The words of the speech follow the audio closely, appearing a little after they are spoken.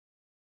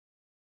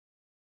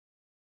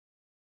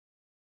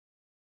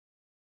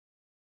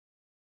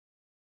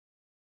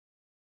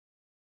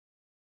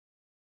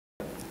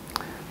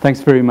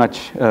Thanks very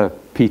much,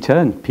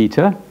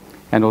 Peter,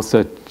 and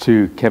also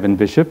to Kevin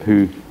Bishop,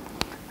 who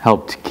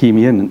helped key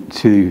me in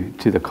to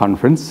the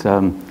conference.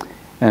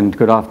 And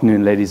good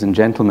afternoon, ladies and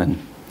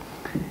gentlemen.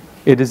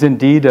 It is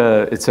indeed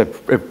it's a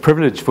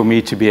privilege for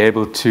me to be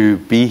able to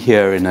be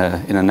here in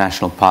a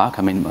national park.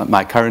 I mean,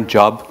 my current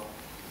job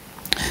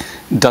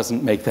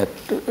doesn't make that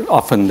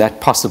often that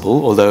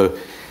possible, although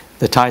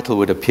the title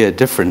would appear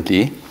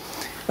differently.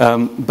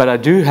 But I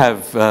do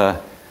have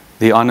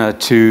the honor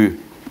to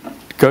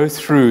go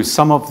through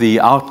some of the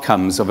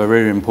outcomes of a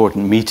very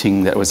important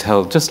meeting that was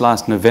held just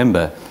last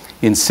November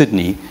in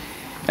Sydney,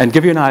 and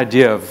give you an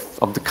idea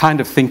of the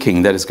kind of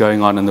thinking that is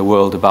going on in the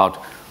world about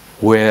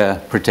where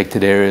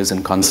protected areas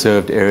and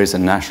conserved areas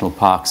and national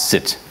parks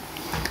sit.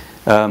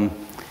 I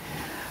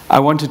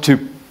wanted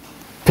to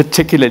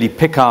particularly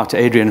pick out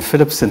Adrian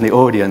Phillips in the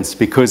audience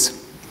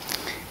because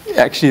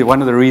actually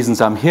one of the reasons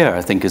I'm here,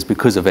 I think, is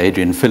because of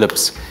Adrian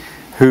Phillips,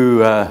 who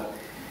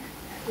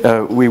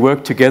we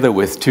worked together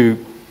with to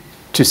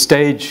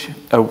stage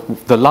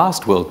the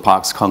last World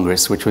Parks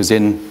Congress, which was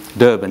in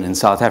Durban in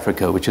South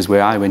Africa, which is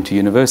where I went to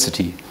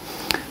university.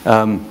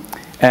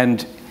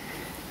 And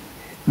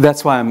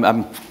that's why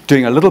I'm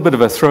doing a little bit of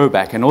a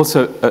throwback, and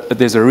also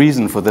there's a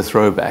reason for the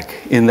throwback,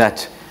 in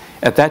that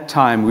at that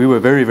time we were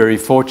very, very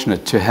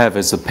fortunate to have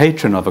as a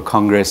patron of a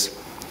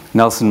Congress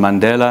Nelson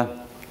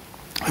Mandela,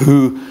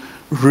 who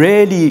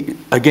really,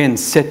 again,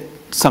 set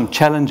some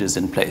challenges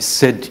in place,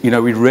 said, you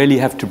know, we really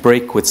have to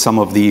break with some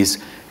of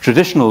these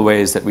traditional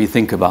ways that we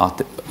think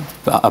about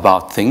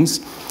things,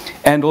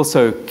 and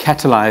also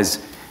catalyze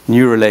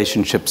new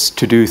relationships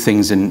to do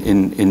things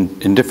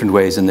in different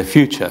ways in the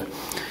future.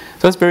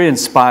 So I was very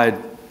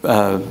inspired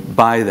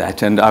by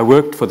that, and I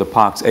worked for the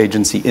Parks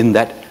Agency in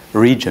that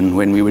region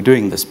when we were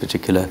doing this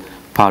particular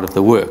part of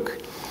the work.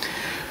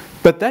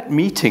 But that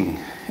meeting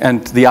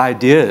and the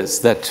ideas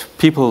that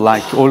people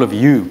like all of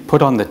you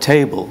put on the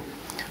table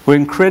were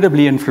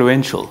incredibly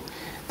influential.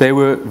 They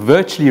were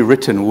virtually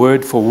written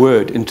word for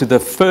word into the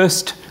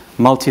first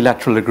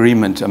multilateral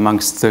agreement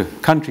amongst the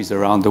countries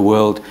around the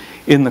world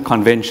in the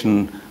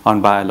Convention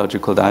on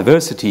Biological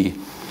Diversity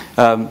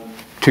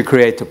to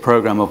create a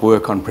program of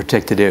work on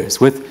protected areas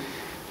with,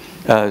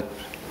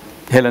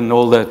 Helen,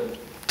 all the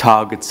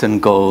targets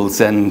and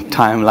goals and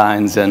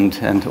timelines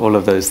and all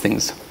of those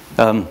things.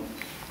 But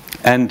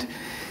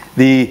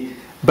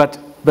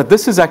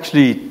this has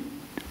actually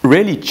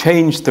really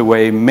changed the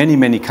way many,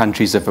 many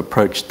countries have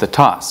approached the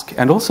task,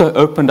 and also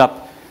opened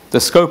up the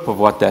scope of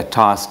what that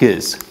task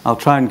is. I'll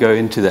try and go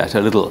into that a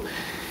little.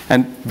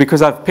 And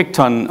because I've picked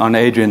on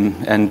Adrian,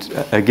 and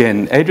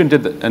again, Adrian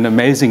did an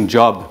amazing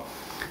job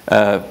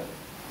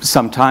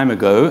some time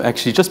ago,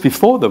 actually just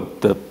before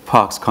the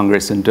Parks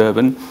Congress in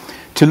Durban,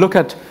 to look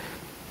at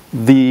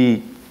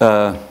the,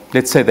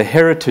 let's say, the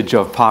heritage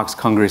of Parks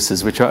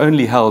Congresses, which are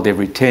only held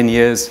every 10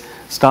 years,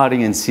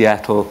 starting in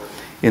Seattle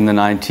in the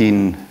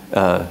 1950s,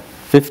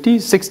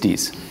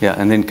 60s, yeah,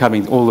 and then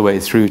coming all the way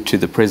through to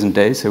the present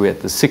day, so we're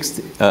at the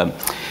 60s.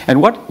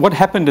 And what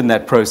happened in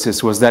that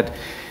process was that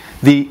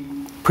the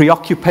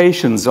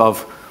preoccupations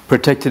of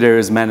protected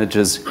areas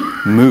managers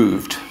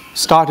moved,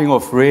 starting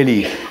off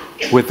really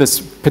with this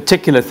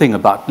particular thing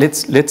about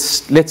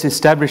let's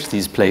establish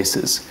these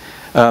places,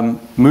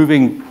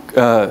 moving,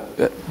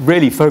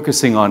 really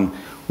focusing on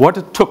what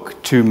it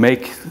took to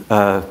make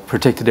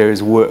protected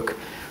areas work,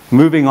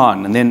 moving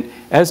on, and then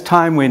as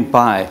time went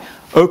by,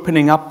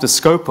 opening up the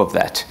scope of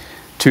that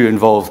to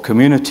involve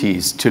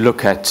communities, to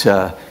look at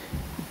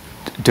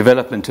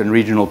development and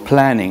regional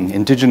planning,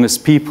 indigenous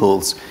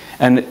peoples,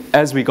 and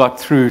as we got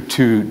through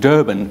to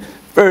Durban,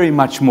 very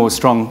much more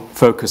strong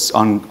focus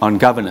on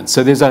governance.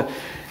 So there's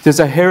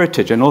a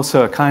heritage and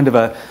also a kind of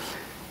a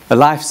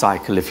life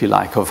cycle, if you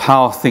like, of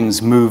how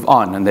things move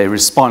on and they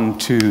respond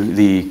to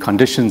the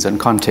conditions and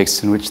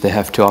contexts in which they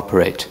have to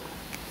operate.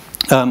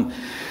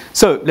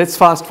 So let's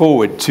fast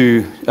forward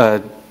to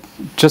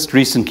just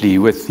recently,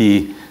 with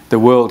the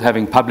world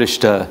having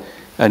published a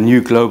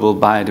new global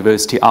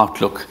biodiversity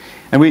outlook.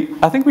 And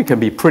I think we can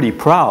be pretty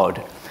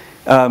proud.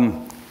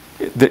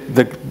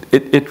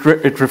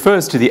 It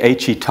refers to the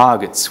HE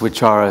targets,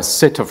 which are a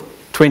set of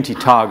 20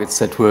 targets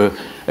that were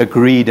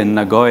agreed in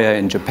Nagoya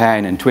in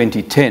Japan in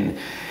 2010.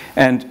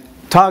 And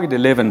Target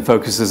 11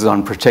 focuses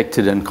on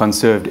protected and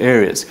conserved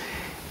areas.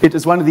 It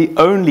is one of the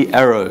only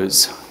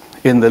arrows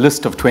in the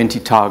list of 20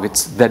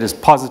 targets that is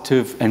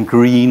positive and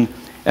green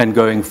and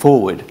going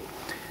forward,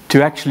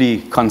 to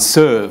actually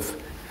conserve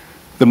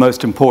the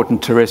most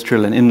important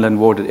terrestrial and inland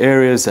watered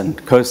areas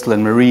and coastal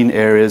and marine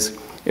areas,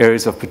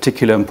 areas of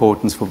particular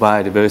importance for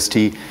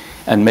biodiversity,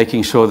 and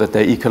making sure that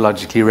they're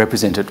ecologically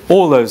represented,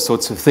 all those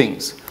sorts of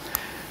things.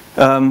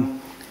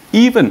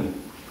 Even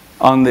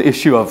on the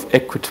issue of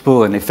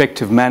equitable and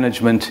effective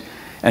management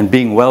and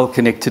being well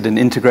connected and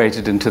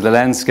integrated into the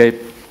landscape,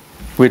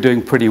 we're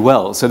doing pretty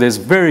well. So there's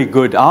very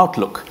good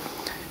outlook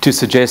to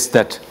suggest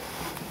that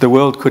the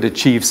world could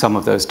achieve some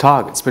of those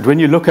targets. But when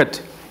you look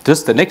at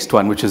just the next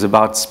one, which is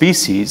about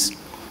species,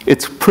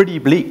 it's pretty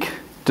bleak,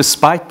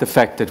 despite the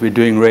fact that we're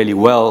doing really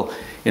well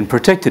in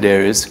protected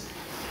areas.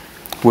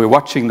 we're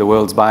watching the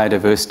world's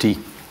biodiversity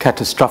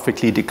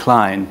catastrophically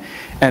decline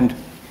and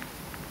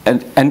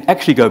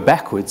actually go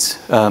backwards.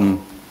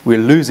 We're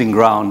losing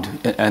ground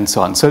and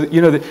so on. So,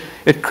 you know,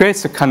 it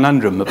creates a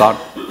conundrum about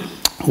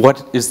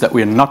what is that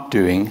we're not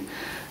doing.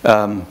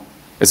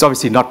 It's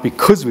obviously not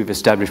because we've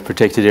established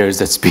protected areas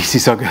that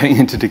species are going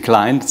into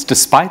decline. It's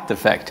despite the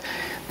fact.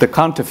 The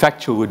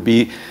counterfactual would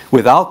be,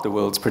 without the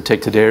world's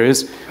protected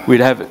areas, we'd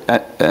have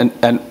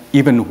an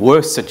even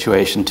worse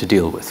situation to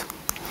deal with.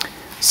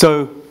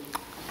 So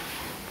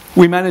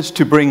we managed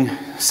to bring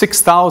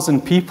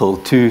 6,000 people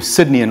to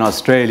Sydney in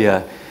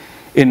Australia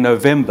in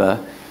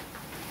November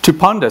to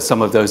ponder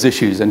some of those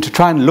issues and to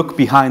try and look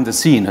behind the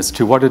scene as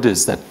to what it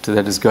is that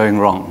is going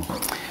wrong.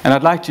 And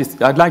I'd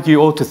like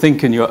you all to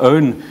think in your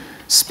own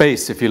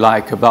space, if you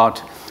like,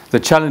 about the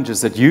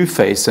challenges that you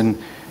face,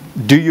 and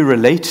do you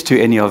relate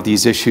to any of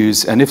these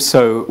issues, and if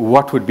so,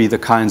 what would be the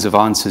kinds of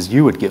answers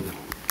you would give?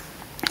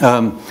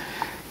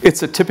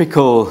 It's a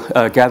typical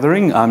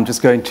gathering. I'm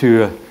just going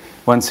to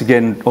once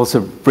again also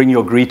bring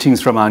your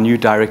greetings from our new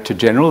Director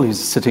General, who's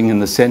sitting in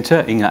the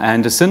center, Inga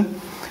Anderson,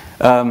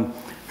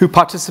 who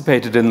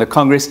participated in the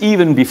Congress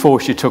even before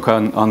she took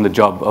on the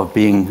job of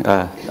being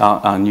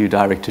our new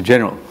Director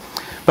General.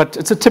 But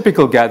it's a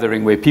typical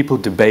gathering where people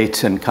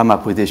debate and come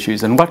up with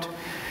issues. And what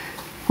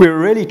we were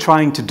really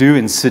trying to do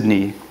in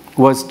Sydney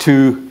was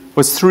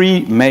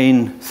three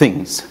main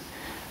things.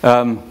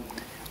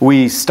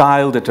 We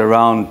styled it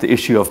around the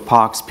issue of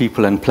parks,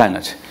 people, and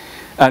planet.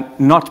 And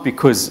not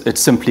because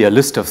it's simply a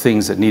list of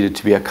things that needed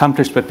to be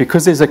accomplished, but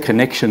because there's a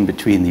connection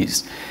between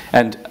these.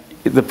 And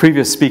the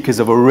previous speakers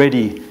have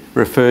already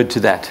referred to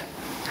that.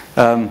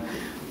 The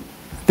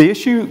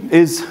issue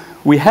is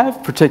we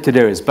have protected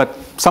areas, but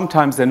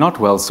sometimes they're not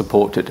well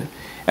supported.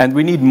 And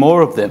we need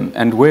more of them.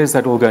 And where's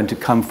that all going to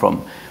come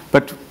from?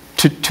 But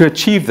to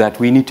achieve that,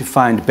 we need to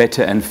find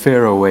better and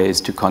fairer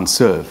ways to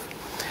conserve.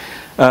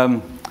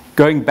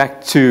 Going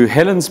back to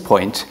Helen's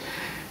point,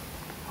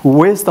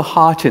 where's the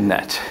heart in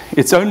that?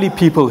 It's only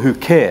people who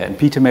care, and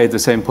Peter made the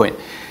same point.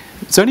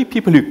 It's only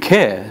people who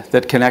care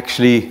that can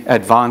actually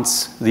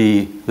advance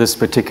this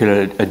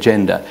particular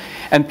agenda.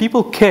 And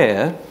people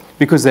care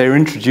because they're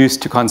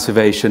introduced to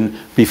conservation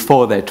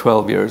before they're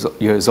 12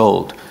 years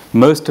old.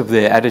 Most of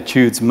their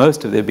attitudes,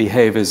 most of their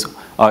behaviors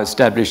are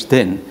established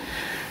then.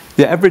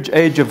 The average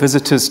age of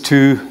visitors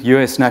to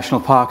US national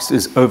parks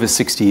is over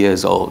 60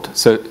 years old.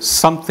 So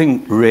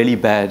something really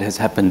bad has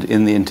happened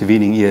in the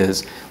intervening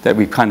years that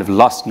we've kind of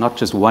lost not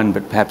just one,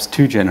 but perhaps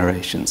two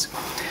generations.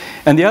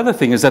 And the other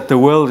thing is that the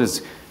world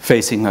is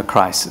facing a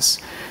crisis.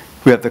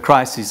 We have the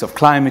crises of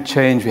climate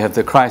change, we have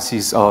the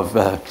crises of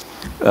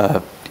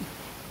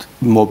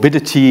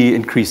morbidity,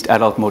 increased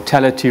adult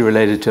mortality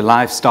related to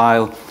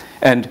lifestyle.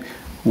 And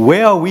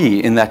where are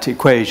we in that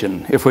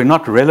equation? If we're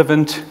not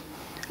relevant,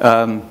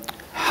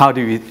 how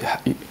do we...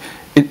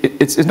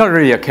 It's not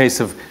really a case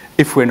of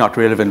if we're not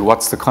relevant,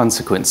 what's the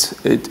consequence?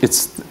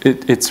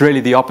 It's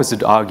really the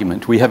opposite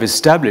argument. We have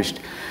established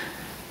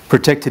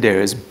protected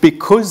areas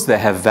because they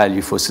have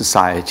value for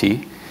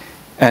society,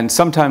 and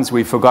sometimes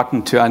we've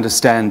forgotten to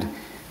understand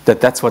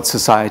that that's what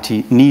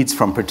society needs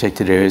from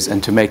protected areas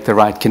and to make the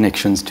right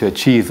connections to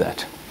achieve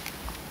that.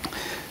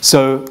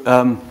 So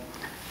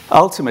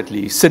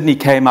ultimately, Sydney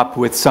came up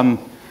with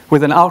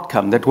an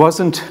outcome that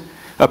wasn't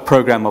a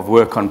program of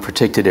work on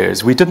protected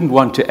areas. We didn't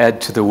want to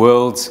add to the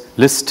world's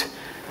list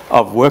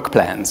of work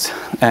plans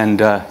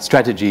and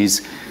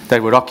strategies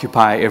that would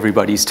occupy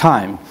everybody's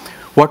time.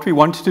 What we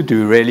wanted to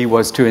do really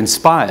was to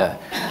inspire.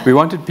 We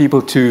wanted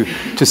people to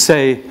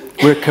say,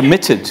 we're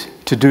committed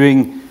to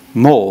doing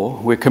more,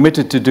 we're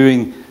committed to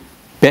doing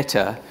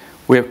better,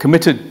 we're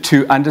committed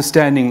to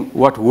understanding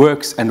what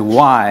works and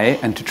why,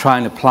 and to try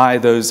and apply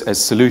those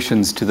as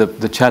solutions to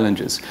the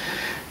challenges.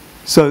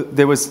 So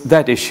there was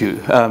that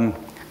issue.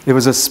 There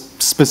was a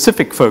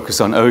specific focus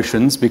on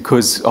oceans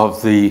because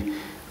of the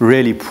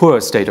really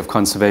poor state of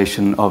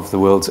conservation of the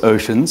world's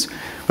oceans.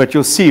 But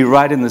you'll see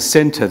right in the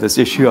center this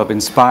issue of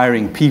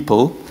inspiring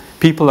people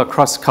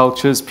across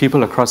cultures,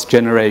 people across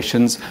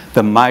generations,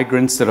 the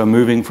migrants that are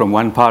moving from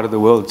one part of the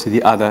world to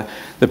the other,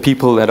 the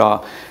people that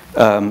are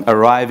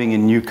arriving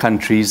in new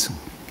countries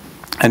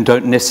and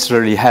don't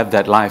necessarily have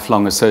that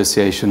lifelong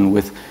association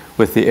with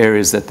the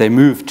areas that they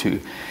move to.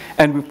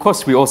 And of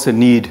course, we also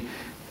need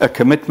a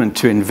commitment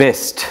to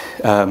invest.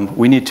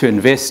 We need to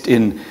invest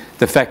in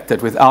the fact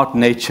that without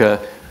nature,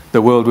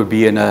 the world would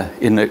be in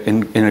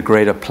a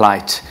greater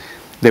plight.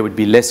 There would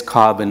be less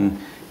carbon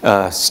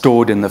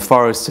stored in the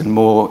forests and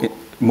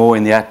more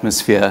in the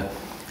atmosphere.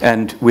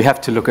 And we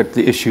have to look at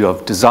the issue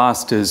of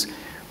disasters,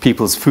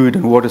 people's food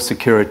and water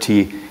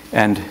security,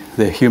 and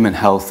their human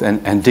health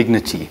and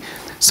dignity.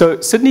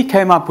 So Sydney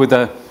came up with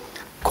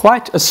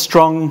quite a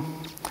strong,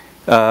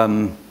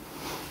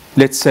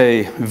 let's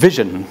say,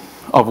 vision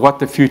of what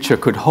the future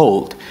could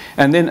hold,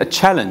 and then a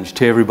challenge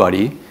to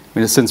everybody, I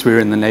mean, since we're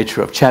in the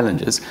nature of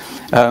challenges,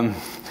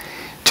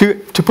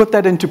 to put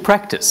that into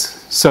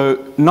practice.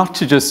 So not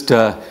to just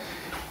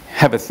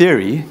have a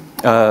theory,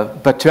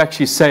 but to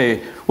actually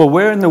say, well,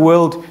 where in the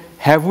world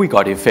have we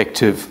got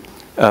effective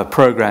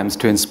programs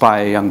to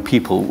inspire young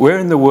people. Where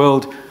in the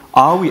world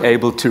are we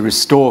able to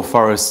restore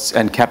forests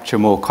and capture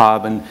more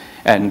carbon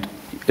and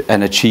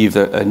achieve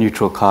a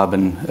neutral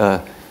carbon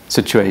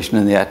situation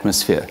in the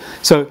atmosphere?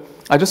 So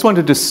I just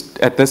wanted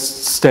to, at this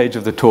stage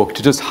of the talk,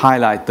 to just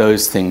highlight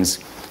those things.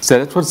 So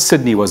that's what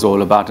Sydney was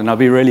all about, and I'll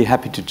be really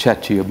happy to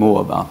chat to you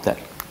more about that.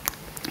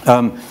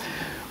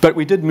 But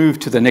we did move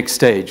to the next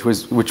stage,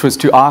 which was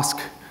to ask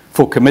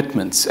for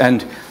commitments.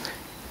 And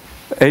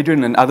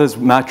Adrian and others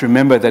might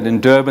remember that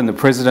in Durban, the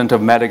president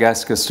of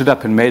Madagascar stood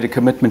up and made a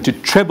commitment to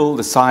treble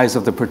the size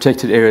of the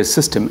protected areas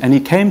system. And he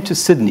came to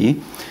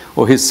Sydney,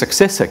 or his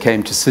successor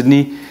came to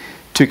Sydney,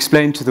 to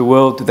explain to the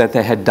world that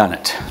they had done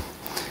it.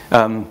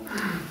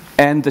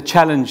 And the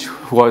challenge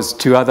was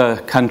to other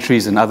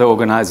countries and other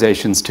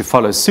organizations to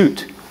follow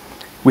suit.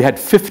 We had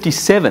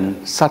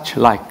 57 such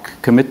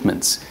like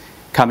commitments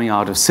coming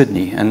out of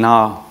Sydney, and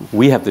now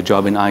we have the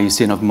job in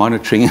IUCN of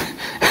monitoring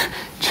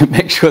to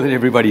make sure that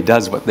everybody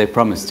does what they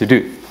promised to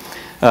do.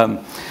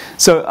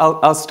 So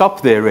I'll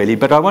stop there really,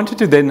 but I wanted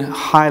to then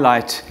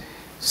highlight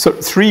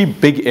three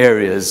big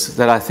areas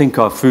that I think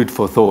are food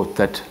for thought,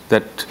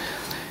 that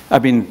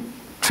I've been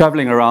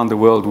traveling around the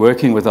world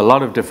working with a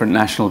lot of different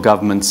national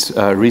governments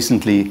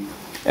recently,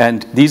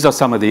 and these are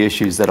some of the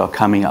issues that are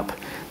coming up.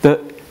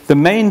 The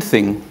main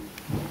thing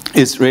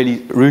is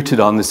really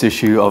rooted on this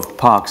issue of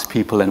parks,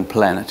 people and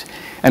planet,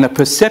 and a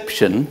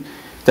perception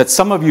that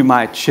some of you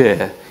might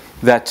share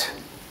that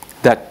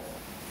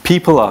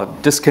people are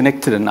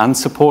disconnected and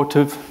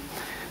unsupportive,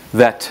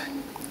 that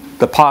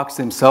the parks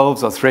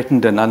themselves are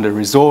threatened and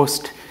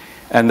under-resourced,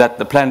 and that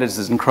the planet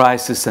is in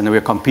crisis and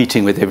we're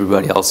competing with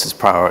everybody else's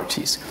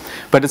priorities.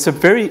 But it's a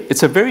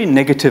very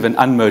negative and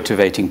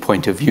unmotivating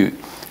point of view.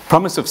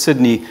 Promise of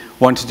Sydney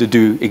wanted to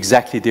do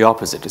exactly the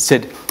opposite. It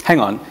said, hang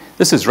on,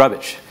 this is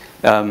rubbish.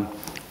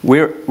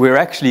 We're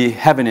actually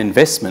have an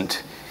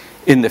investment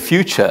in the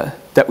future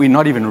that we're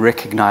not even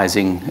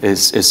recognizing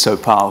is so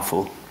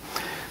powerful.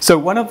 So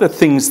one of the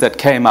things that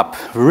came up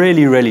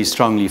really, really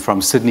strongly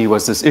from Sydney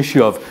was this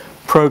issue of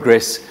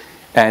progress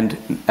and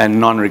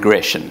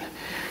non-regression.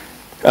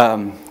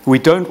 We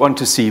don't want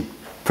to see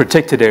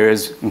protected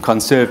areas and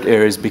conserved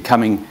areas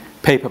becoming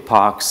paper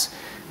parks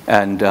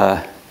and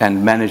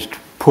managed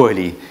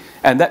poorly.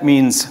 And that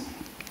means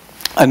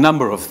a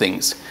number of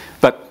things.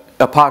 But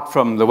apart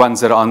from the ones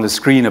that are on the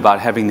screen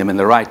about having them in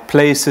the right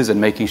places and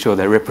making sure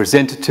they're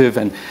representative,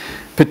 and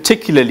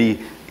particularly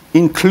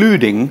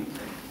including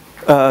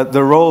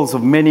the roles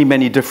of many,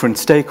 many different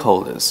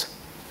stakeholders.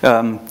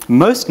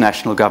 Most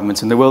national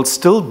governments in the world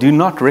still do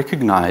not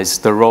recognize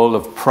the role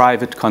of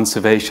private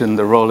conservation,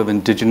 the role of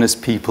indigenous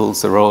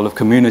peoples, the role of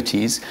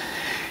communities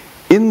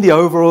in the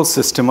overall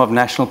system of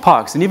national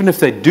parks. And even if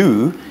they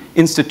do,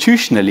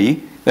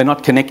 institutionally, they're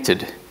not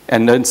connected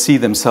and don't see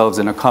themselves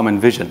in a common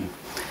vision.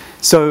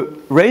 So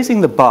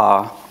raising the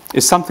bar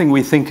is something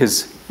we think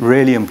is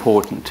really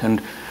important.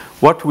 And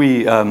what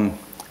we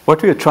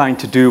are trying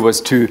to do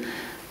was to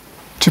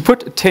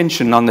put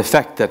attention on the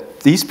fact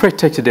that these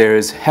protected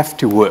areas have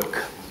to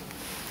work.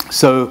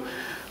 So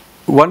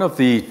one of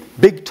the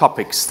big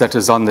topics that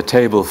is on the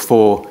table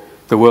for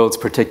the world's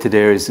protected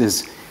areas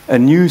is a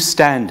new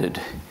standard,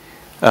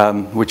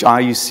 which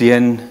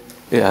IUCN,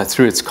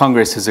 through its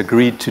Congress, has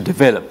agreed to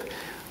develop,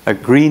 a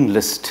green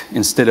list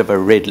instead of a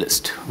red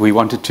list. We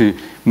wanted to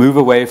move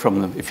away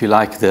from, if you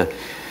like, the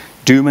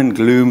doom and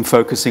gloom,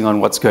 focusing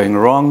on what's going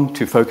wrong,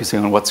 to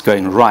focusing on what's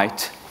going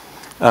right.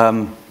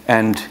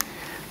 And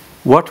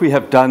what we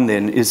have done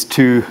then is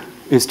to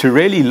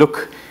really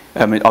look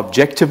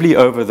objectively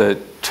over the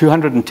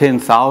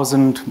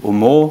 210,000 or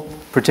more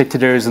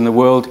protected areas in the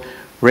world,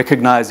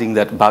 recognizing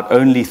that about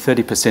only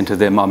 30% of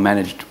them are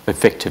managed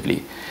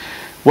effectively.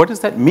 What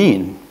does that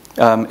mean?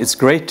 It's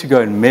great to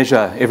go and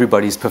measure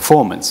everybody's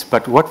performance,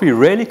 but what we're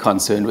really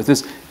concerned with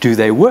is, do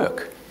they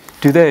work?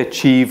 Do they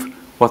achieve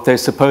what they're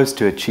supposed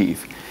to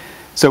achieve?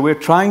 So we're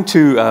trying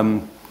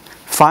to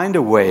find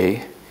a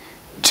way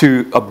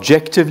to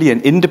objectively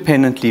and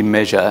independently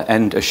measure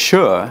and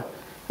assure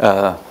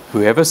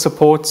whoever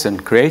supports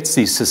and creates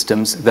these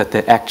systems that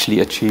they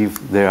actually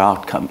achieve their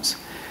outcomes.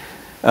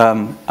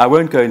 I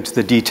won't go into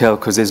the detail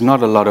because there's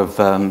not a lot of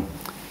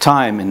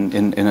time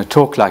in a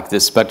talk like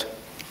this, but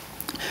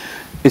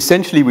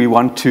essentially we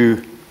want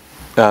to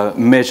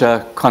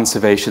measure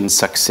conservation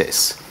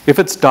success. If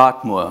it's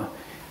Dartmoor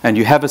and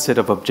you have a set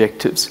of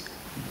objectives,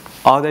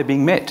 are they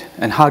being met?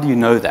 And how do you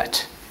know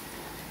that?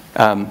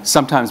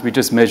 Sometimes we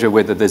just measure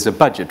whether there's a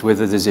budget,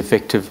 whether there's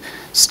effective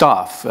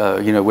staff,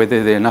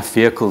 whether there are enough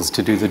vehicles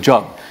to do the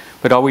job.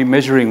 But are we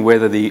measuring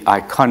whether the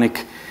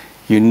iconic,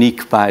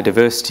 unique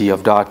biodiversity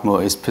of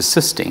Dartmoor is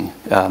persisting?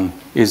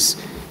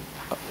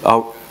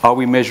 Are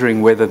we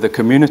measuring whether the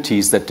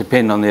communities that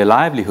depend on their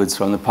livelihoods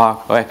from the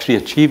park are actually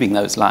achieving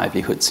those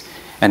livelihoods?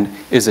 And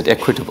is it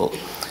equitable?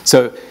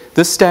 So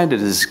this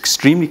standard is an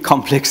extremely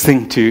complex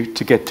thing to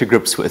get to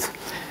grips with.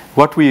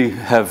 What we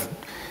have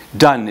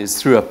done is,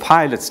 through a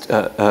pilot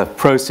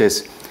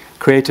process,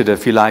 created,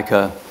 if you like,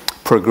 a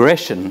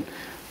progression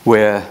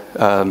where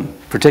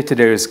protected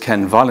areas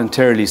can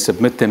voluntarily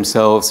submit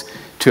themselves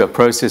to a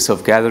process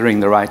of gathering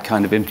the right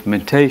kind of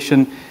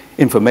information,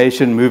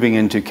 moving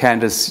into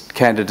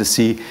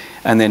candidacy,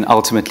 and then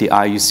ultimately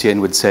IUCN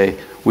would say,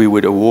 we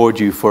would award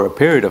you for a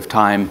period of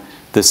time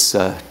this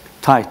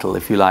title,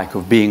 if you like,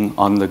 of being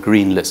on the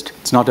green list.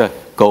 It's not a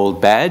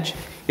gold badge,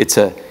 it's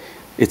a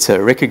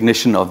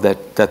recognition of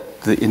that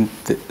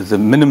the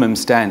minimum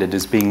standard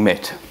is being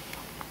met.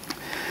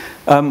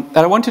 And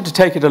I wanted to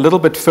take it a little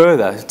bit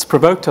further. It's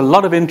provoked a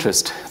lot of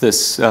interest,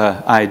 this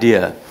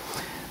idea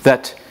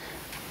that,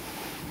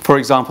 for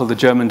example, the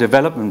German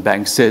Development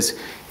Bank says,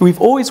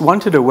 we've always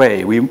wanted a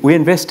way. We're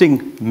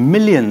investing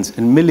millions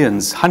and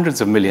millions,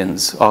 hundreds of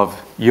millions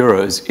of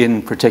euros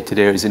in protected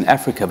areas in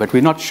Africa, but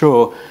we're not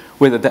sure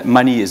whether that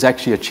money is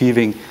actually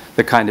achieving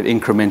the kind of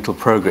incremental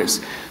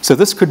progress. So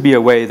this could be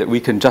a way that we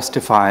can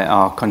justify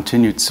our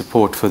continued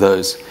support for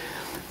those.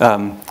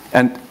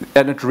 And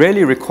it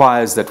really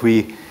requires that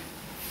we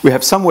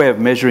have some way of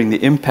measuring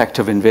the impact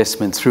of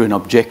investment through an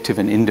objective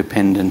and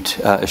independent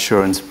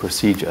assurance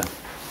procedure.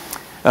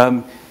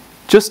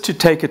 Just to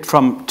take it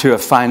to a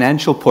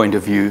financial point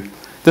of view,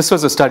 this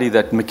was a study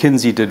that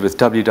McKinsey did with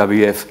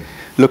WWF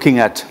looking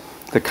at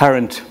the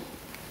current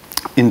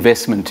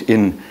investment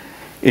in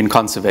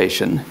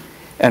conservation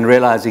and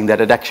realizing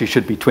that it actually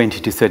should be 20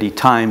 to 30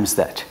 times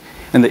that.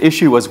 And the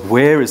issue was,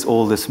 where is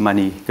all this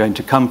money going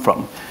to come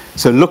from?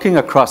 So looking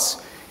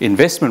across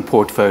investment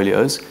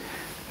portfolios,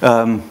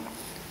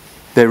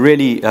 they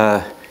really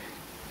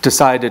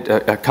decided,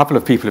 a couple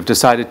of people have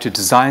decided to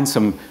design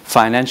some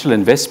financial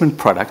investment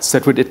products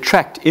that would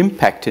attract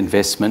impact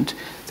investment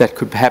that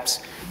could perhaps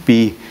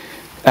be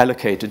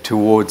allocated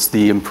towards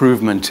the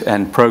improvement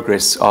and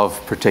progress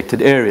of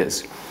protected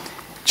areas.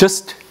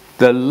 Just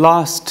the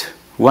last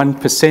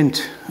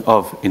 1%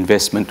 of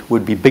investment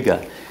would be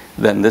bigger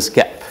than this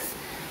gap.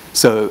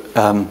 So,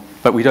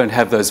 but we don't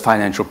have those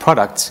financial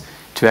products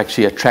to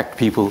actually attract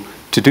people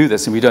to do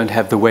this, and we don't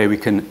have the way we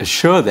can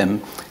assure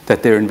them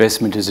that their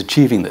investment is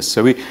achieving this.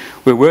 So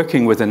we're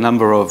working with a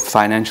number of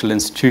financial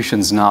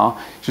institutions now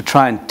to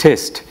try and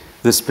test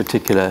this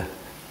particular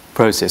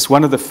process.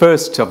 One of the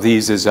first of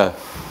these is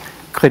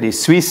Credit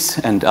Suisse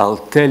and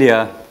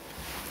Altelia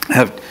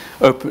have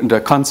opened a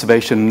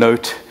conservation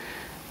note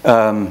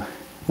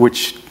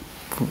which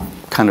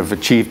kind of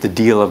achieved the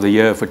deal of the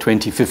year for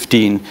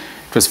 2015.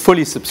 It was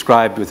fully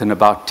subscribed within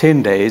about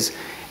 10 days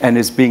and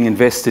is being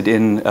invested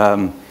in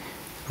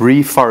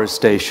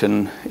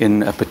reforestation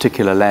in a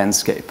particular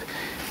landscape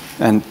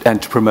and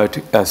to promote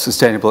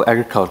sustainable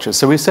agriculture.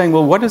 So we're saying,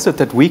 well, what is it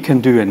that we can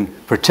do in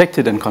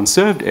protected and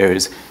conserved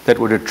areas that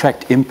would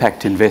attract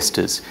impact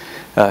investors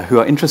who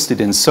are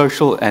interested in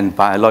social and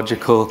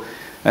biological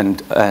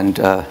and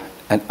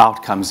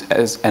outcomes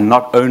and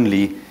not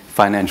only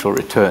financial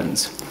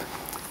returns.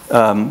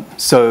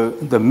 So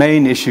the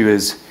main issue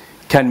is,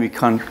 can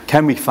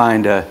we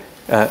find a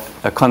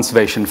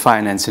conservation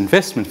finance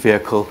investment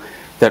vehicle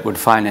that would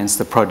finance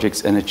the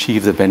projects and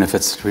achieve the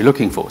benefits that we're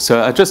looking for?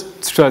 So I just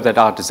throw that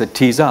out as a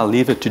teaser. I'll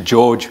leave it to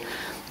George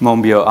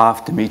Monbiot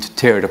after me to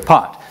tear it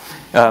apart,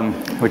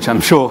 which I'm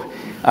sure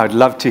I would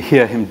love to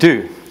hear him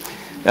do.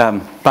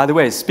 By the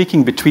way,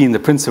 speaking between the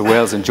Prince of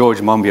Wales and George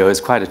Monbiot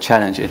is quite a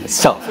challenge in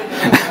itself.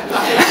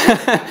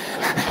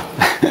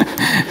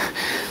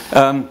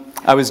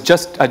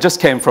 I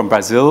just came from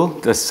Brazil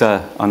this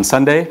on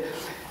Sunday,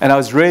 and I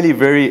was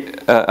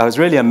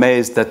really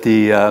amazed that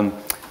the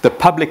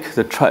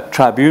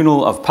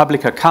Tribunal of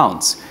Public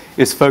Accounts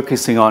is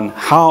focusing on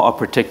how are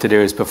protected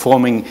areas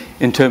performing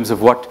in terms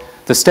of what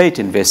the state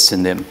invests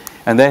in them.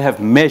 And they have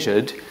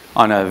measured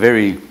on a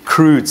very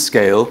crude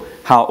scale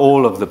how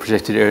all of the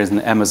protected areas in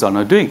the Amazon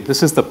are doing.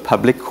 This is the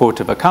Public Court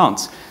of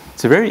Accounts.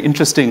 It's a very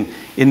interesting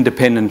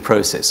independent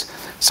process.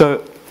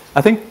 So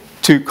I think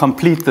to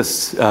complete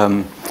this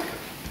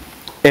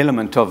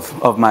element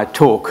of my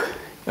talk,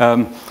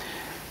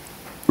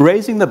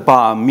 raising the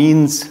bar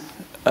means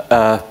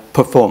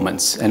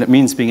performance, and it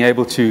means being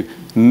able to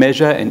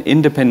measure and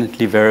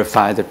independently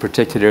verify that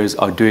protected areas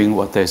are doing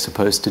what they're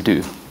supposed to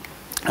do.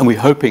 And we're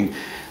hoping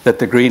that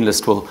the Green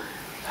List will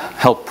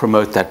help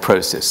promote that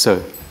process.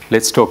 So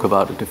let's talk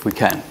about it if we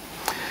can.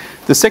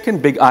 The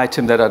second big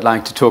item that I'd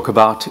like to talk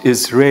about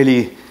is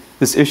really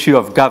this issue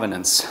of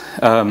governance.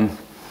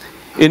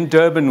 In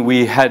Durban,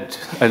 we had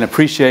an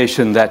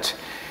appreciation that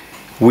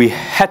we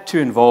had to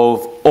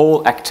involve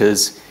all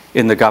actors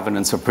in the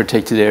governance of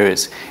protected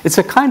areas. It's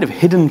a kind of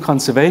hidden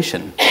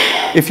conservation.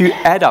 If you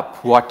add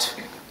up what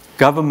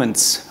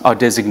governments are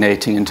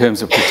designating in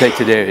terms of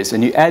protected areas,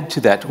 and you add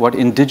to that what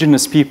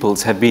indigenous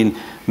peoples have been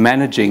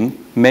managing,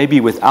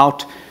 maybe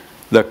without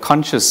the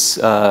conscious,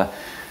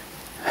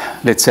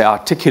 let's say,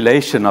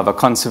 articulation of a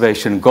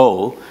conservation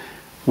goal,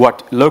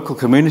 what local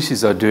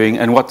communities are doing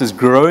and what this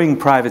growing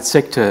private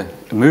sector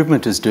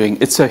movement is doing,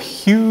 it's a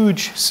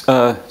huge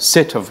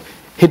set of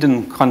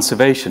hidden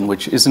conservation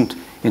which isn't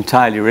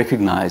entirely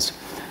recognized.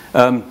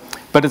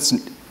 But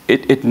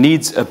it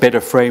needs a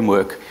better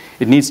framework.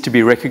 It needs to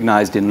be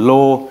recognized in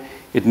law.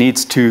 It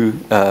needs to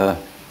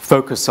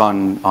focus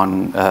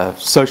on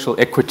social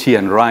equity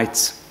and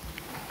rights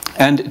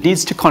And it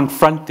needs to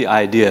confront the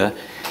idea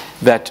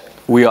that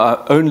we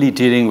are only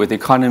dealing with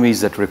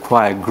economies that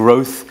require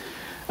growth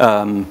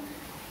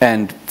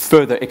and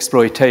further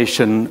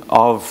exploitation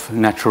of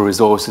natural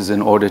resources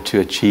in order to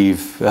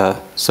achieve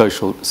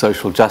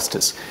social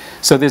justice.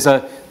 So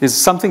there's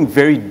something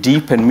very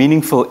deep and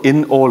meaningful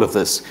in all of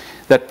this,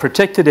 that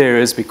protected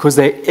areas, because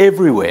they're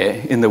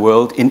everywhere in the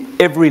world, in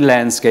every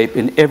landscape,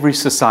 in every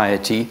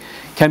society,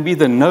 can be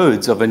the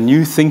nodes of a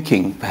new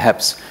thinking,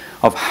 perhaps,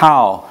 of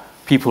how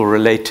people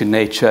relate to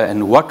nature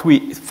and what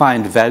we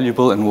find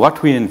valuable and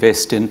what we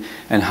invest in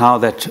and how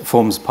that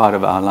forms part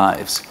of our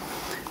lives.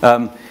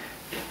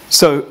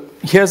 So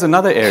here's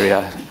another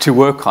area to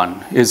work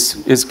on,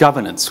 is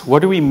governance.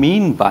 What do we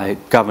mean by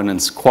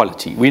governance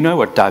quality? We know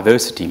what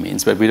diversity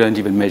means, but we don't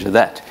even measure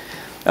that.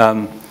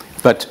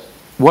 But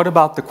what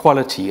about the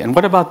quality, and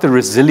what about the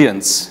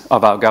resilience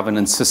of our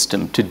governance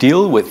system to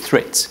deal with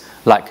threats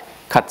like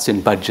cuts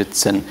in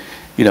budgets and,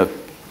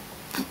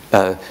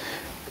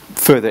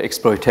 further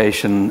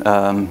exploitation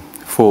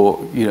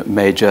for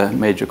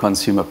major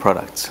consumer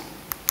products?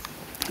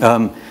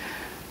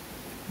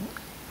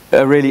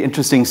 A really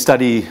interesting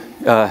study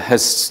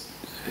has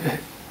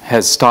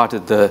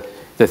started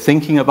the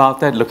thinking about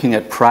that, looking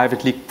at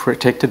privately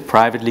protected,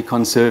 privately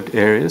conserved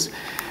areas.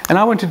 And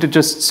I wanted to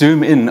just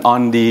zoom in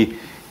on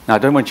now I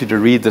don't want you to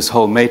read this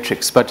whole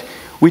matrix, but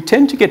we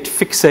tend to get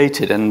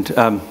fixated, and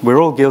we're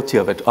all guilty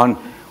of it, on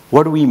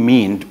what do we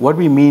mean? What do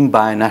we mean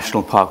by a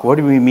national park? What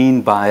do we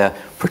mean by a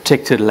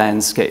protected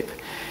landscape?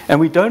 And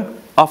we don't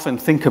often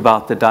think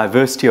about the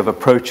diversity of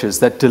approaches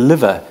that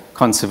deliver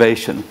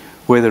conservation,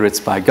 whether it's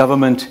by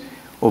government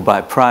or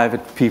by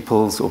private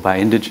peoples or by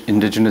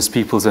indigenous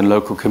peoples and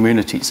local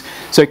communities.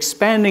 So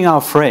expanding our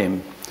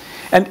frame.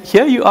 And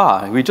here you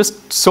are. We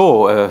just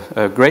saw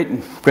a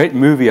great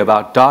movie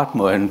about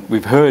Dartmoor, and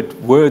we've heard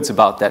words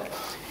about that.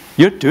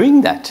 You're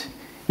doing that.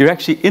 You're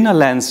actually in a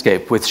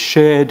landscape with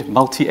shared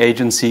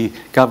multi-agency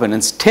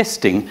governance,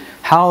 testing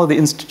how the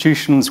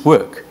institutions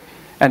work.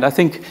 And I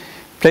think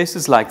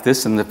places like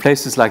this and the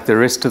places like the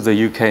rest of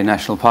the UK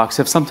national parks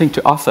have something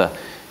to offer,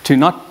 to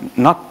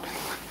not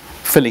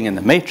filling in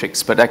the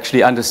matrix, but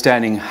actually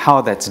understanding how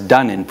that's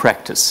done in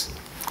practice.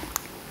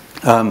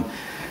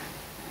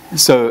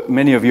 So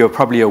many of you are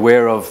probably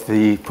aware of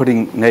the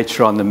Putting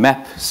Nature on the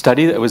Map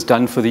study that was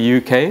done for the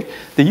UK.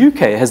 The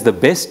UK has the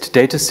best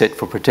data set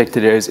for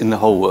protected areas in the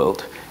whole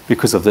world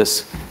because of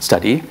this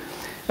study,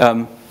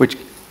 which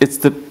it's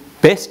the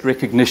best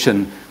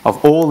recognition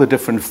of all the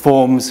different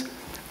forms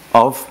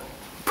of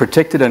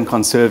protected and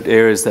conserved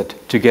areas that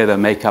together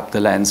make up the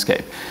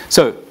landscape.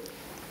 So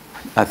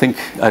I think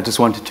I just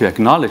wanted to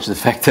acknowledge the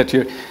fact that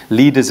you're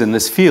leaders in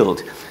this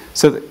field.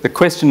 So the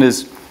question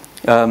is,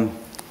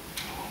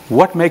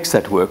 what makes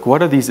that work?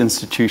 What are these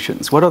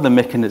institutions? What are the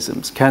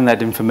mechanisms? Can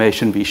that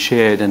information be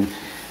shared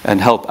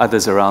and help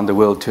others around the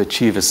world to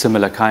achieve a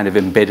similar kind of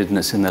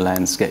embeddedness in the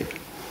landscape?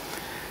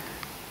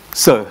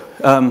 So,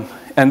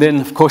 and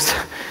then of course,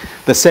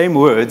 the same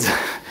words,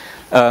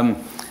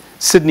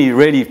 Sydney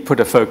really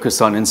put a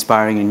focus on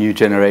inspiring a new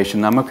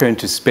generation. I'm not going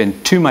to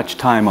spend too much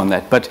time on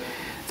that, but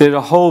there are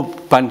a whole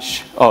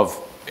bunch of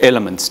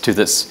elements to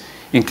this,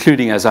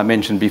 including, as I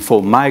mentioned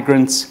before,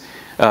 migrants.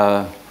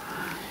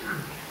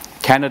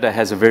 Canada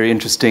has a very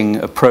interesting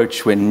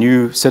approach when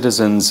new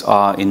citizens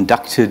are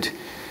inducted.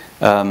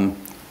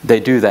 They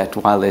do that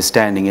while they're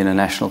standing in a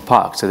national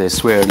park. So they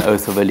swear an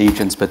oath of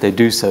allegiance, but they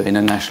do so in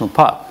a national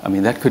park. I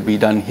mean, that could be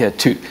done here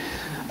too.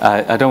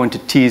 I don't want to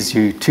tease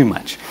you too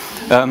much.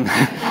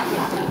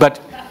 But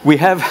we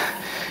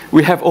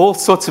have all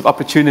sorts of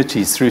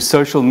opportunities through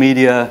social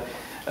media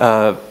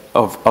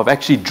of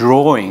actually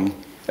drawing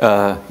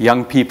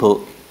young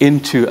people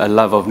into a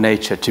love of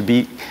nature.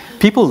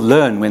 People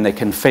learn when they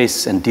can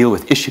face and deal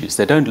with issues.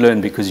 They don't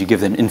learn because you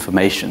give them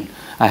information.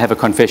 I have a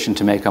confession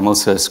to make. I'm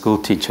also a school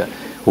teacher,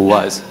 or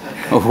was.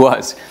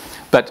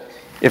 But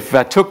if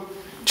I took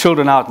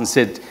children out and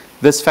said,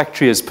 this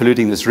factory is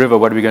polluting this river,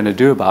 what are we going to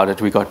do about it?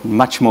 We got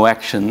much more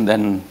action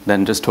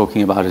than just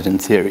talking about it in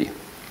theory.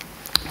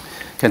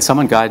 Can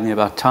someone guide me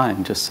about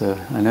time, just so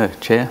I know,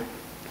 Chair?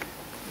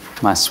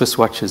 My Swiss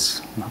watch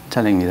is not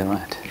telling me the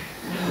right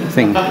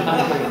thing.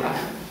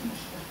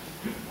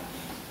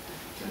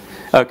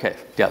 Okay,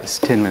 yeah, there's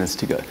 10 minutes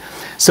to go.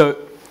 So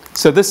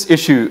this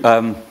issue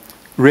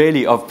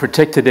really of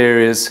protected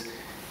areas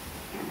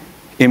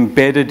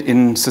embedded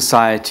in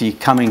society,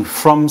 coming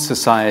from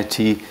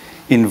society,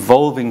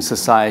 involving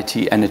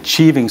society and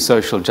achieving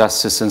social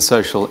justice and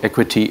social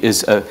equity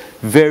is a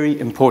very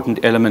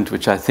important element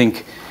which I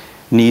think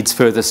needs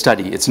further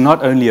study. It's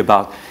not only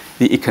about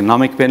the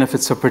economic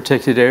benefits of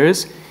protected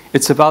areas,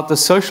 it's about the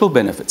social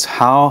benefits,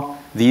 how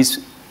these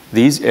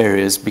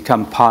areas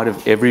become part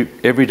of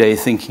everyday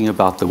thinking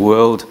about the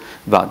world,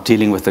 about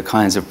dealing with the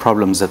kinds of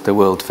problems that the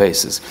world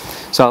faces.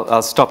 So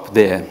I'll stop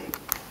there.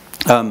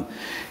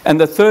 And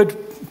the third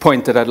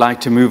point that I'd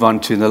like to move on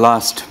to, the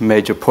last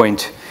major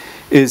point,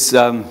 is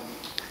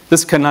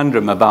this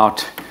conundrum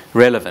about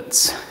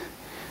relevance.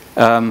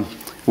 A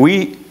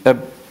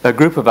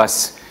group of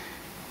us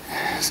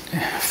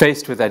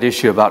faced with that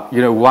issue about,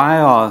 why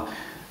are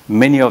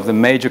many of the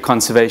major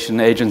conservation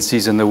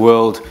agencies in the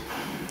world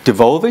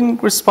devolving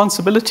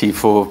responsibility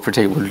for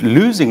protecting,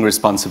 losing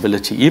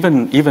responsibility.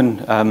 Even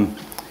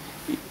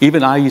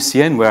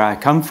IUCN, where I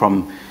come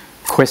from,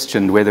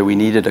 questioned whether we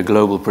needed a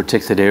global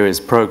protected areas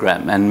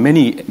program, and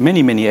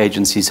many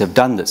agencies have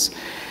done this.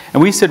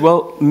 And we said,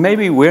 well,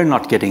 maybe we're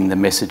not getting the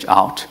message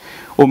out,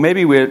 or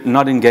maybe we're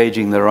not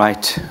engaging the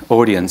right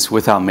audience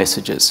with our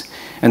messages.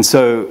 And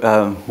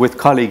so with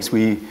colleagues,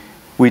 we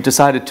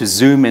decided to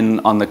zoom in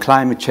on the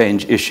climate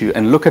change issue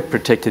and look at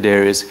protected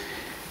areas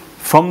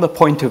from the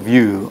point of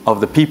view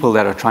of the people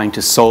that are trying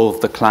to solve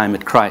the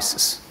climate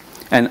crisis,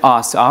 and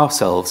ask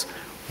ourselves,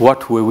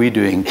 what were we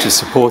doing to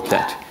support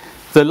that?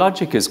 The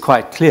logic is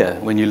quite clear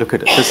when you look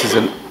at it. This is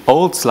an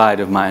old slide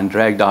of mine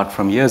dragged out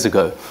from years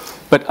ago.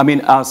 But I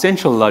mean, our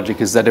essential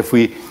logic is that if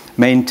we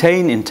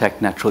maintain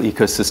intact natural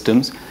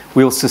ecosystems,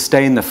 we'll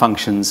sustain the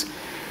functions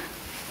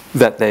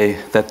that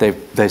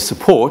they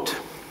support,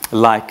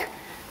 like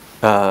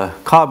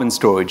carbon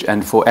storage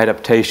and for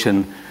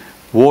adaptation,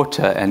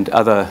 water and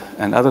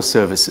other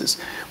services.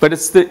 But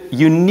it's the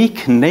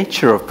unique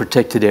nature of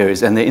protected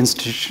areas and the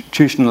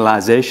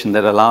institutionalization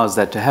that allows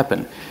that to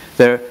happen.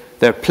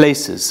 They're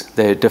places,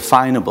 they're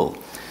definable.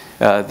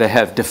 They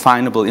have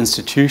definable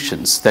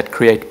institutions that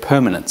create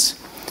permanence.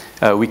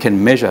 We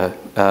can measure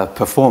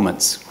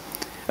performance.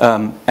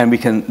 And we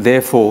can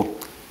therefore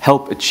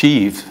help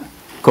achieve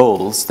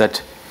goals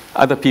that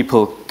other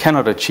people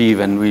cannot achieve,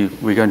 and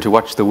we're going to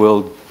watch the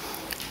world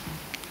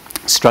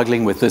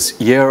struggling with this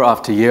year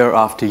after year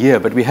after year.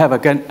 But we have,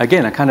 again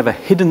a kind of a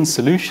hidden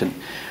solution.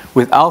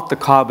 Without the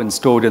carbon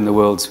stored in the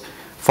world's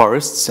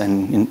forests,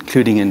 and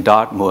including in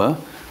Dartmoor,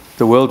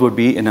 the world would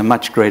be in a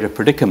much greater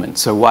predicament.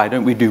 So why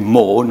don't we do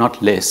more,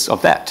 not less,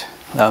 of that?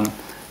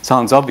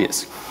 Sounds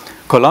obvious.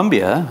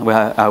 Colombia,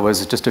 where I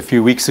was just a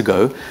few weeks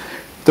ago,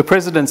 the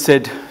president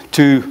said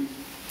to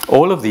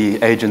all of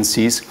the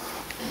agencies,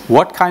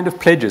 what kind of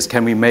pledges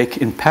can we make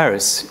in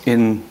Paris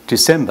in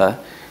December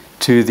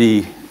to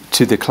the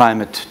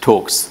climate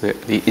talks,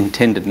 the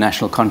intended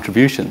national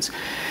contributions?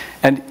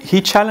 And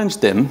he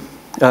challenged them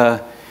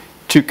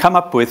to come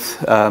up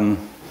with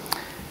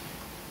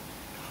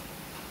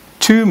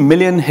 2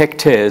 million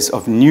hectares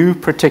of new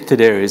protected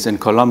areas in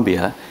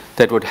Colombia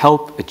that would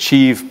help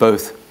achieve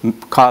both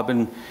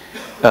carbon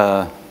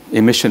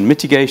emission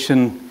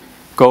mitigation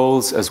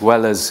goals as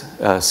well as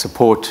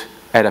support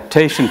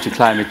adaptation to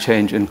climate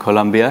change in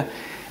Colombia.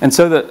 And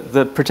so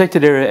the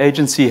Protected Area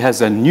Agency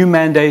has a new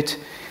mandate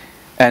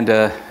and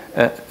a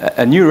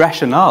new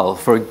rationale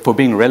for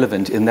being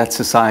relevant in that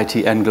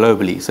society and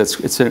globally. So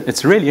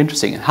it's really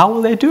interesting. How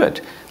will they do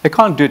it? They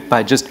can't do it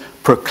by just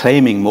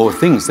proclaiming more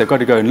things. They've got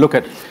to go and look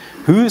at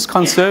who's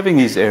conserving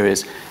these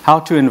areas, how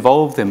to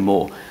involve them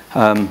more,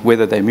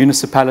 whether they're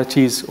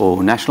municipalities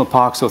or national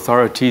parks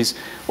authorities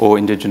or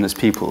indigenous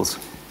peoples.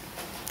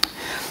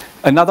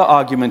 Another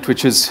argument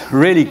which is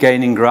really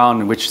gaining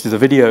ground, which the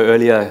video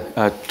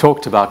earlier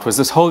talked about, was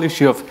this whole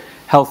issue of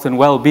health and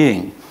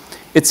well-being.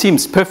 It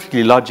seems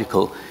perfectly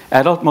logical.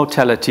 Adult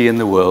mortality in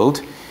the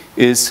world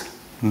is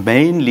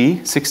mainly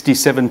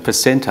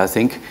 67%, I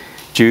think,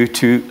 due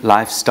to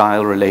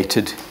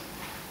lifestyle-related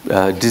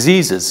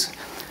diseases.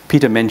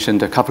 Peter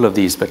mentioned a couple of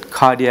these, but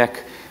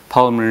cardiac,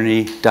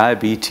 pulmonary,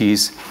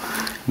 diabetes,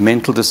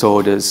 mental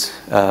disorders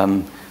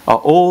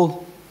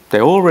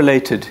they're all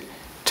related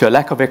to a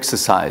lack of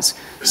exercise.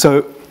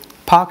 So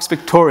Parks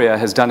Victoria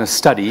has done a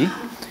study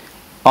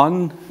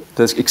on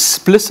the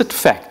explicit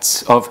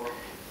facts of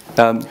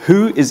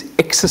who is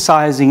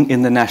exercising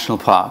in the national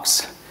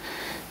parks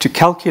to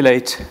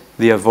calculate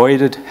the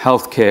avoided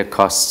healthcare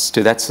costs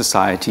to that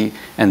society,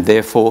 and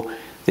therefore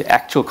the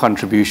actual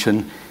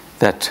contribution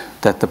that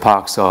the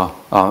parks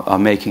are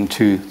making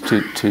to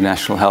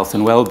national health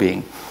and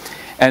well-being.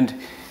 And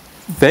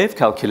they've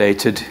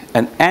calculated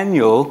an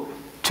annual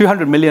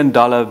 $200 million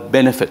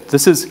benefit.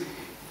 This is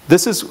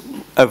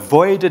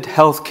avoided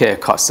healthcare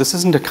costs. This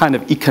isn't a kind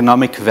of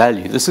economic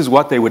value. This is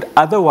what they would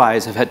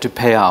otherwise have had to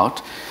pay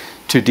out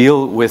to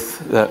deal with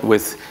the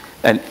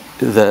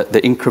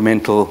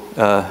incremental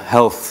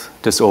health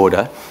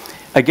disorder,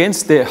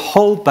 against their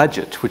whole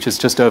budget, which is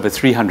just over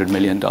 $300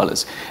 million.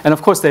 And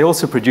of course, they're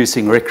also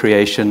producing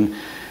recreation,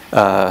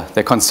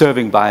 they're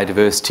conserving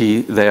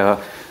biodiversity,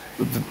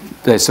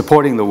 they're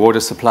supporting the water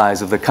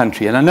supplies of the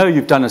country. And I know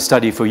you've done a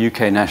study for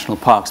UK national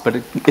parks, but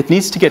it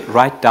needs to get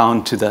right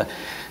down to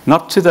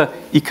not to the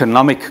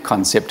economic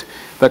concept,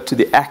 but to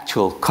the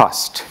actual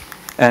cost.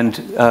 And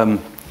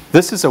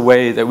this is a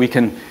way that we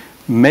can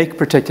make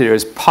protected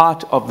areas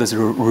part of this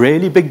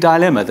really big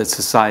dilemma that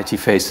society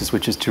faces,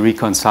 which is to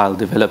reconcile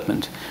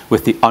development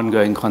with the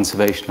ongoing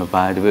conservation of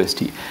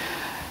biodiversity.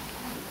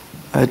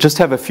 I just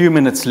have a few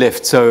minutes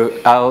left, so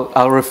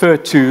I'll refer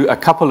to a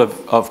couple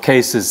of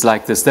cases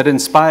like this that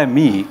inspire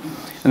me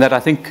and that I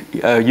think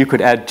you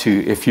could add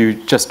to if you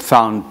just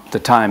found the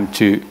time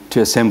to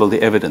assemble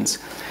the evidence.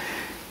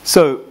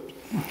 So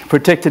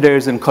protected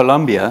areas in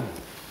Colombia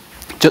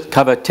just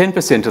cover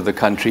 10% of the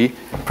country,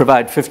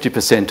 provide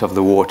 50% of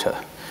the water.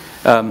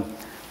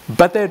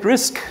 But they're at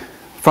risk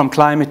from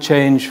climate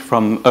change,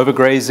 from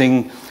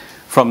overgrazing,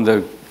 from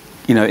the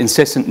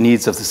incessant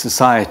needs of the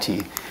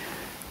society.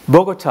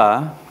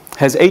 Bogota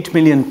has 8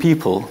 million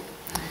people.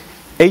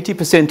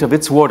 80% of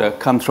its water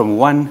comes from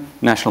one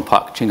national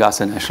park,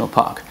 Chingasa National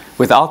Park.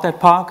 Without that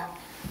park,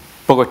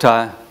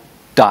 Bogota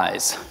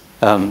dies.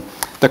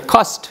 The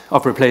cost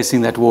of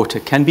replacing that water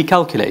can be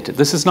calculated.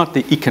 This is not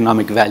the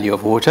economic value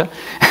of water.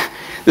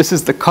 This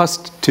is the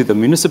cost to the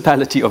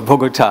municipality of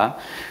Bogota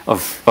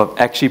of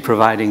actually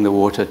providing the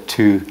water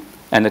to,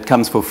 and it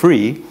comes for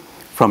free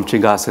from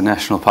Chingasa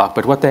National Park.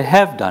 But what they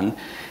have done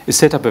is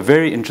set up a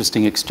very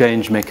interesting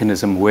exchange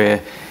mechanism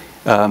where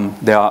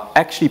they are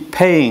actually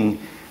paying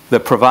the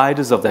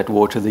providers of that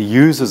water, the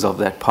users of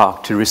that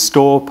park, to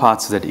restore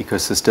parts of that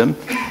ecosystem,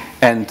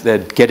 and they're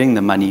getting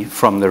the money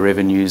from the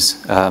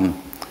revenues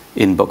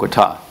in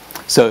Bogota.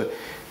 So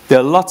there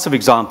are lots of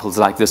examples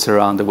like this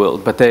around the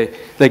world, but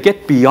they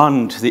get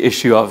beyond the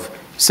issue of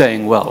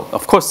saying, well,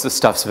 of course this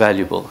stuff's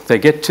valuable. They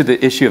get to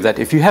the issue of that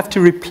if you have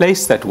to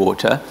replace that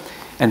water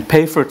and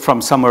pay for it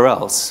from somewhere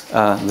else,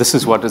 this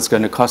is what it's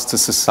going to cost the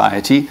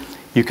society.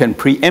 You can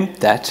preempt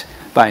that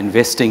by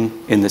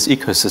investing in this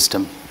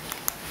ecosystem.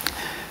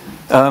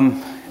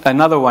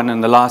 Another one,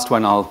 and the last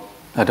one,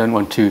 I don't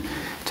want to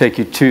take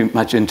you too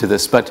much into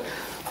this, but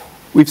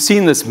we've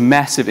seen this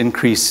massive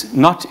increase,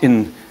 not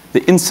in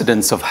the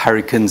incidence of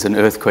hurricanes and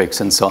earthquakes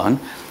and so on,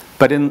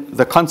 but in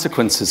the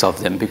consequences of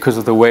them because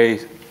of the way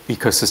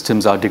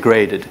ecosystems are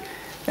degraded.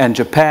 And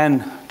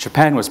Japan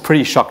was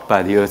pretty shocked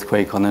by the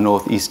earthquake on the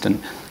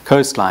northeastern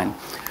coastline.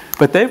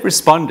 But they've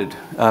responded.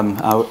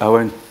 I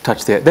won't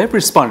touch that. They've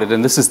responded,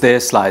 and this is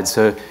their slide,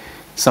 so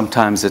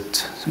sometimes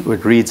it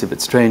reads a bit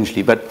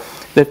strangely. But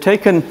they've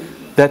taken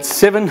that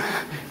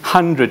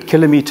 700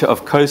 kilometer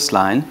of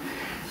coastline.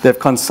 They've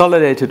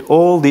consolidated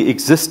all the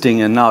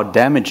existing and now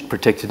damaged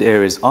protected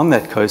areas on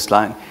that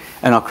coastline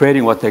and are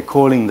creating what they're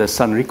calling the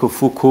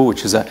Sanriku-Fuku,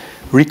 which is a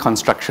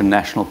reconstruction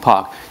national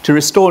park, to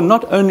restore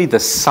not only the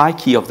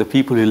psyche of the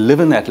people who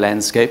live in that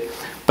landscape,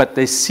 but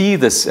they see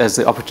this as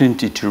the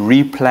opportunity to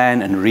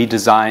replan and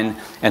redesign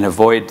and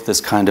avoid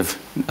this kind of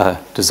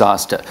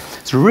disaster.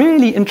 It's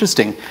really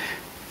interesting.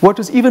 What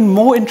was even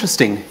more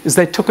interesting is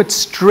they took it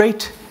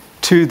straight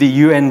to the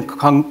UN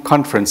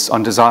conference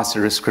on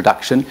disaster risk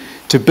reduction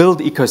to build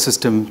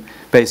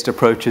ecosystem-based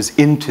approaches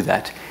into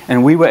that.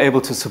 And we were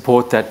able to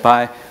support that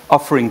by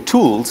offering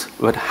tools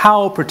about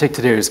how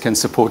protected areas can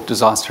support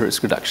disaster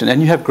risk reduction. And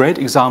you have great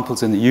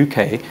examples in the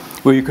UK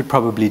where you could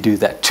probably do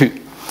that too.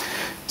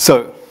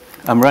 So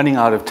I'm running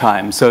out of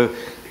time. So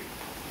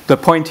the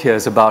point here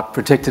is about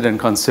protected and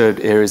conserved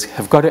areas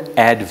have got to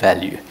add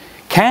value,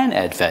 can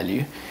add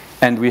value,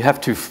 and we have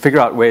to figure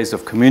out ways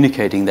of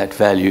communicating that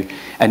value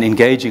and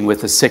engaging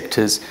with the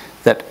sectors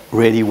that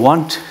really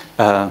want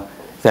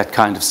that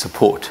kind of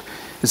support.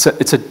 It's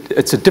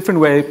a different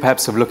way,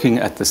 perhaps, of looking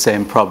at the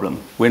same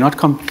problem. We're not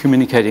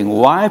communicating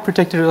why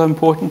protected areas are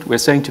important. We're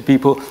saying to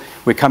people,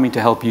 we're coming to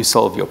help you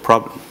solve your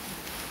problem.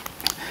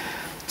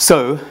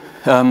 So,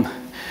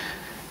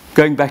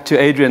 going back to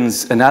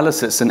Adrian's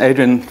analysis, and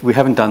Adrian, we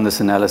haven't done this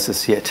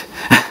analysis yet.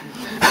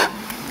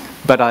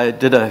 But I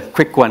did a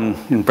quick one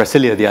in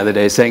Brasilia the other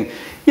day saying,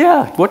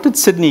 yeah, what did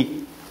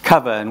Sydney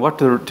cover and what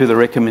do the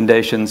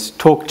recommendations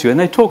talk to? And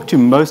they talk to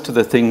most of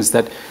the things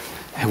that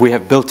we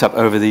have built up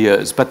over the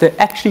years, but they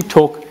actually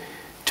talk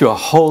to a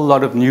whole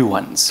lot of new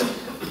ones.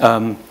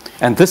 And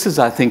this is,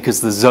 I think,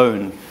 is the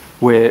zone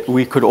where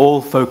we could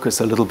all focus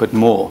a little bit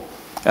more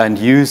and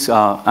use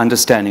our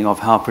understanding of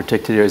how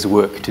protected areas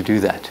work to do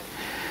that.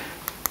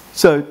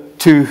 So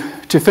to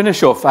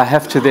finish off, I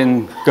have to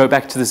then go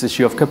back to this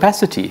issue of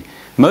capacity.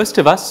 Most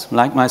of us,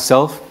 like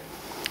myself,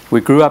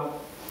 we grew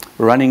up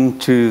running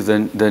to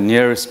the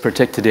nearest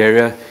protected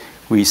area.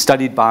 We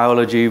studied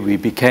biology, we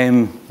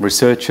became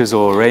researchers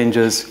or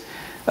rangers,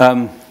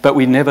 but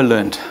we never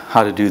learned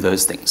how to do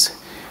those things.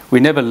 We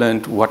never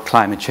learned what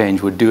climate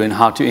change would do and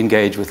how to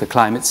engage with the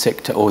climate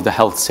sector or the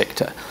health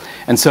sector.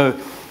 And so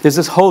there's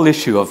this whole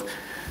issue of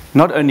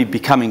not only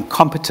becoming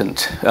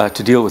competent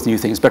to deal with new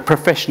things, but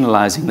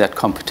professionalizing that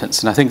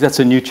competence. And I think that's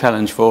a new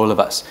challenge for all of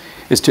us,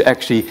 is to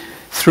actually,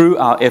 through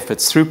our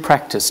efforts, through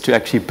practice, to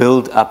actually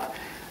build up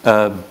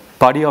a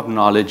body of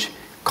knowledge,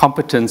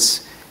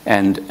 competence,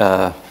 and,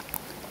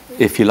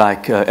 if you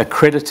like,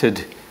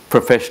 accredited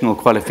professional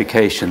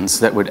qualifications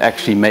that would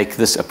actually make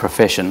this a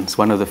profession. It's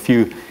one of the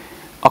few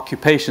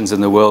occupations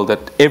in the world that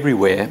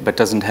everywhere, but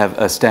doesn't have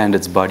a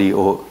standards body,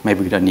 or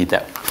maybe we don't need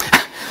that.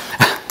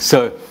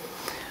 So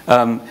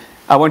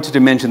I wanted to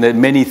mention there are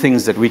many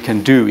things that we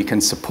can do. We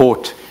can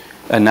support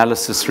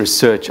analysis,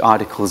 research,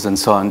 articles, and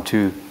so on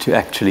to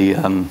actually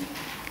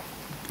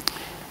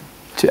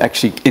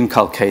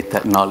inculcate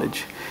that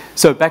knowledge.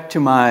 So back to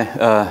my,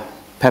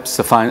 perhaps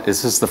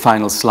this is the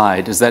final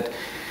slide, is that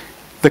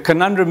the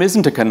conundrum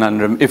isn't a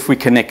conundrum if we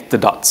connect the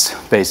dots,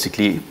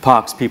 basically,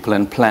 parks, people,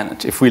 and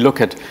planet. If we look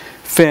at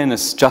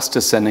fairness,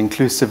 justice, and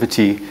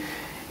inclusivity,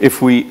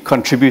 if we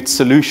contribute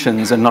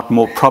solutions and not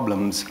more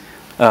problems,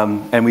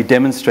 and we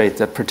demonstrate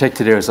that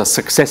protected areas are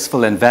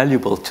successful and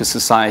valuable to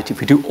society,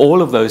 if we do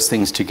all of those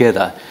things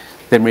together,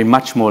 then we're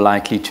much more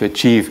likely to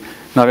achieve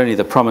not only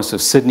the promise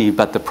of Sydney,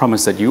 but the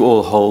promise that you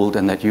all hold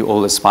and that you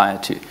all aspire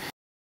to.